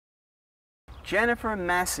Jennifer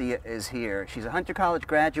Mascia is here. She's a Hunter College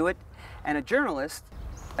graduate and a journalist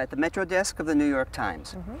at the Metro desk of the New York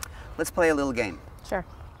Times. Let's play a little game. Sure.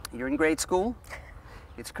 You're in grade school.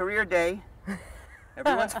 It's career day.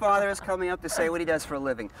 Everyone's father is coming up to say what he does for a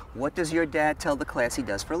living. What does your dad tell the class he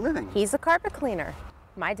does for a living? He's a carpet cleaner.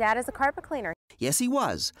 My dad is a carpet cleaner. Yes, he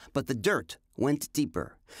was, but the dirt went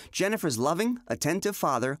deeper. Jennifer's loving, attentive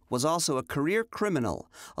father was also a career criminal,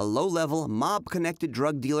 a low-level, mob-connected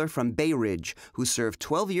drug dealer from Bay Ridge who served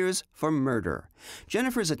 12 years for murder.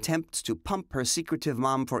 Jennifer's attempts to pump her secretive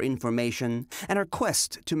mom for information and her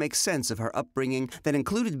quest to make sense of her upbringing that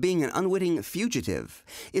included being an unwitting fugitive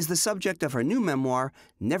is the subject of her new memoir,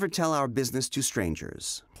 Never Tell Our Business to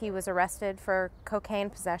Strangers. He was arrested for cocaine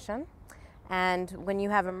possession. And when you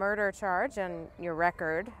have a murder charge on your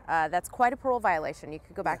record, that's quite a parole violation. You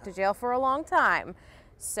could go back to jail for a long time.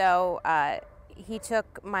 So he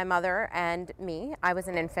took my mother and me, I was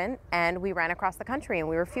an infant, and we ran across the country, and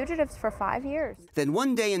we were fugitives for 5 years. Then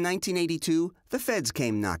one day in 1982, the feds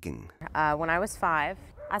came knocking. When I was 5,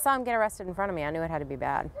 I saw him get arrested in front of me. I knew it had to be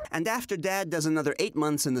bad. And after Dad does another 8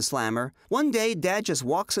 months in the slammer, one day Dad just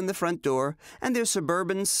walks in the front door and their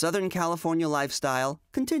suburban Southern California lifestyle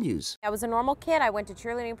continues. I was a normal kid. I went to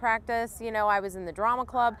cheerleading practice, you know, I was in the drama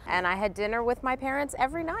club, and I had dinner with my parents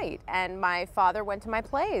every night. And my father went to my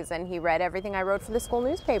plays, and he read everything I wrote for the school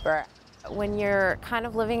newspaper. When you're kind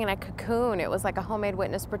of living in a cocoon, it was like a homemade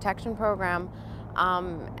witness protection program.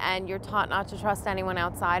 And you're taught not to trust anyone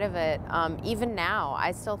outside of it. Even now,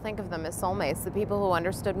 I still think of them as soulmates, the people who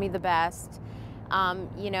understood me the best.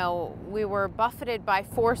 You know, we were buffeted by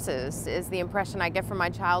forces, is the impression I get from my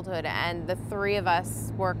childhood, and the three of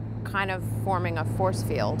us were kind of forming a force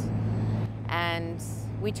field. And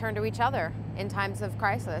we turn to each other in times of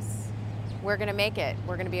crisis. We're gonna make it,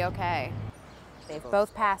 we're gonna be okay. They've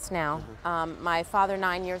both passed now. My father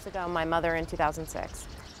 9 years ago, my mother in 2006.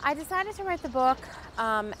 I decided to write the book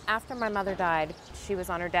after my mother died. She was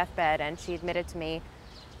on her deathbed, and she admitted to me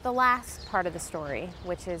the last part of the story,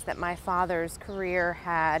 which is that my father's career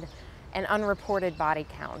had an unreported body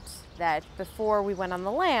count, that before we went on the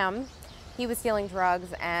lam, he was dealing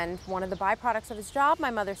drugs, and one of the byproducts of his job, my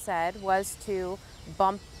mother said, was to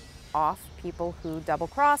bump off people who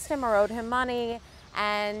double-crossed him or owed him money.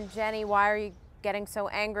 And Jenny, why are you getting so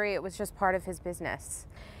angry? It was just part of his business.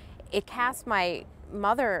 It cast my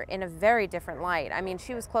mother in a very different light. I mean,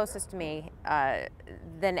 she was closest to me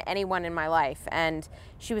than anyone in my life, and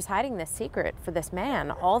she was hiding this secret for this man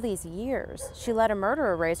all these years. She let a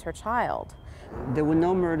murderer raise her child. There were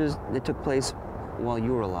no murders that took place while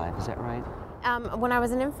you were alive, is that right? When I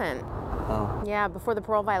was an infant. Oh. Yeah, before the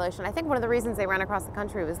parole violation. I think one of the reasons they ran across the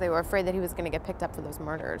country was they were afraid that he was going to get picked up for those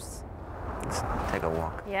murders. Let's take a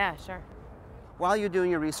walk. Yeah, sure. While you're doing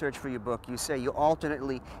your research for your book, you say you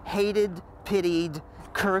alternately hated, pitied,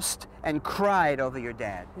 cursed, and cried over your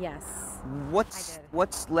dad. Yes. What's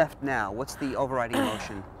left now? What's the overriding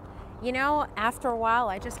emotion? You know, after a while,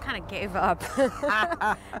 I just kind of gave up.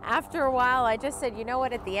 After a while, I just said, you know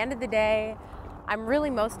what, at the end of the day, I'm really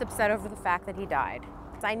most upset over the fact that he died.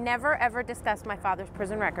 I never, ever discussed my father's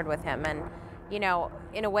prison record with him, and, you know,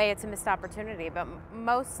 in a way, it's a missed opportunity, but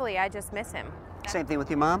mostly I just miss him. Same thing with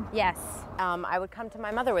your mom? Yes. I would come to my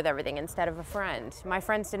mother with everything instead of a friend. My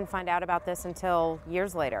friends didn't find out about this until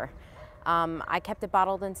years later. I kept it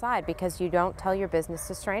bottled inside because you don't tell your business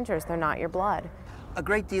to strangers. They're not your blood. A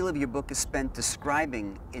great deal of your book is spent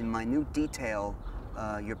describing in minute detail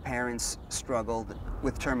your parents struggled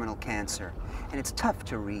with terminal cancer. And it's tough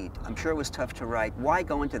to read. I'm sure it was tough to write. Why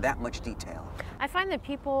go into that much detail? I find that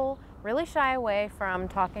people really shy away from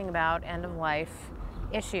talking about end-of-life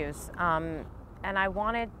issues. And I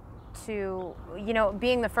wanted to, you know,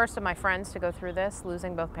 being the first of my friends to go through this,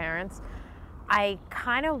 losing both parents, I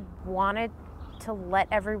kind of wanted to let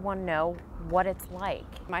everyone know what it's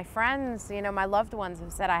like. My friends, you know, my loved ones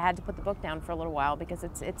have said I had to put the book down for a little while because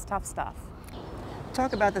it's tough stuff.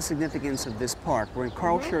 Talk about the significance of this park. We're in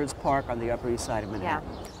Carl Schurz Park on the Upper East Side of Manhattan.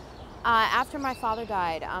 Yeah. After my father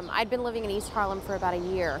died, I'd been living in East Harlem for about a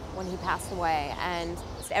year when he passed away, and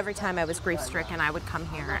every time I was grief-stricken, I would come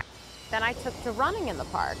here. Then I took to running in the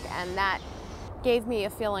park, and that gave me a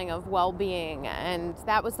feeling of well-being, and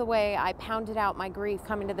that was the way I pounded out my grief,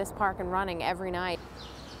 coming to this park and running every night.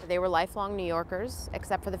 They were lifelong New Yorkers,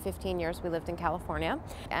 except for the 15 years we lived in California.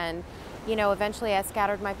 And, you know, eventually I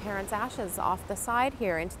scattered my parents' ashes off the side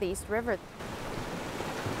here into the East River.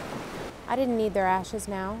 I didn't need their ashes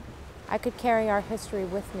now. I could carry our history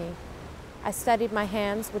with me. I studied my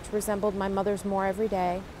hands, which resembled my mother's more every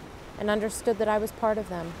day, and understood that I was part of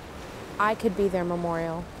them. I could be their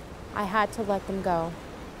memorial. I had to let them go.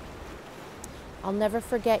 "I'll never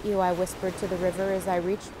forget you," I whispered to the river as I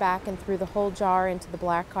reached back and threw the whole jar into the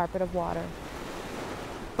black carpet of water.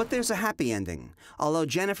 But there's a happy ending. Although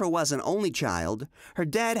Jennifer was an only child, her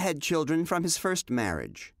dad had children from his first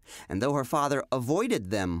marriage. And though her father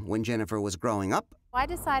avoided them when Jennifer was growing up, I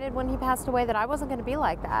decided when he passed away that I wasn't going to be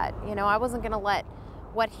like that. You know, I wasn't going to let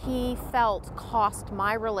what he felt cost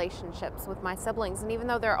my relationships with my siblings. And even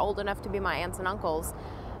though they're old enough to be my aunts and uncles,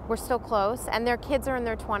 we're still close. And their kids are in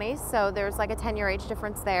their 20s, so there's like a 10-year age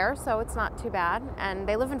difference there, so it's not too bad. And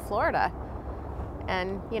they live in Florida.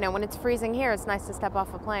 And, you know, when it's freezing here, it's nice to step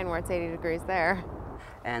off a plane where it's 80 degrees there.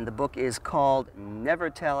 And the book is called Never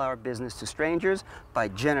Tell Our Business to Strangers by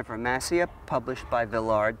Jennifer Mascia, published by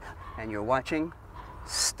Villard. And you're watching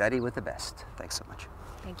Study with the Best. Thanks so much.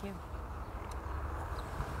 Thank you.